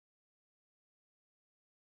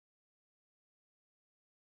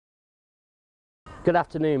Good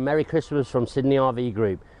afternoon, Merry Christmas from Sydney RV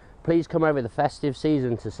Group. Please come over the festive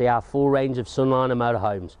season to see our full range of Sunliner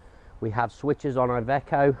motorhomes. We have switches on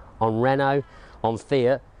Iveco, on Renault, on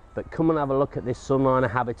Fiat, but come and have a look at this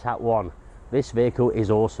Sunliner Habitat 1. This vehicle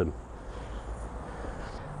is awesome.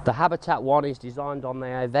 The Habitat 1 is designed on the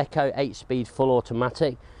Iveco 8-speed full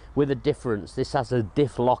automatic with a difference. This has a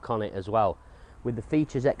diff lock on it as well, with the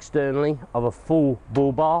features externally of a full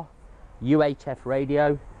bull bar, UHF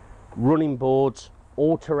radio, running boards,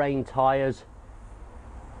 all-terrain tyres,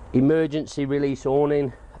 emergency release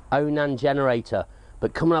awning, Onan generator.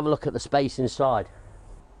 But come and have a look at the space inside.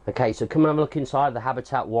 Okay, so come and have a look inside the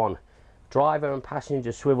Habitat 1. Driver and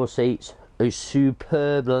passenger swivel seats, a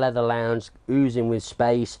superb leather lounge oozing with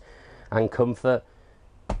space and comfort,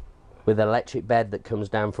 with an electric bed that comes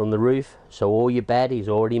down from the roof, so all your bed is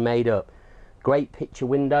already made up. Great picture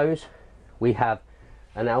windows. We have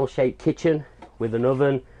an L-shaped kitchen with an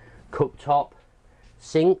oven, cooktop,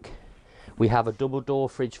 sink. We have a double door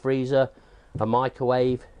fridge freezer, a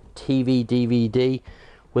microwave, TV, DVD,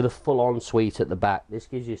 with a full ensuite at the back. This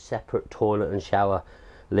gives you a separate toilet and shower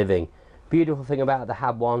living. Beautiful thing about the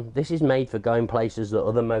Hab 1, this is made for going places that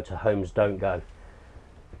other motorhomes don't go.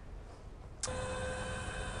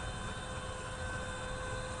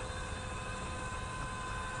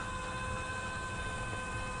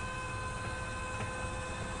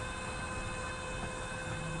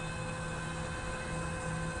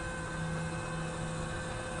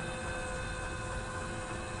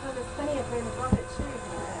 Oh, there's plenty of room above it too.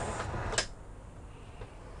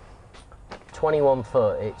 21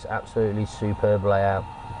 foot, it's absolutely superb layout.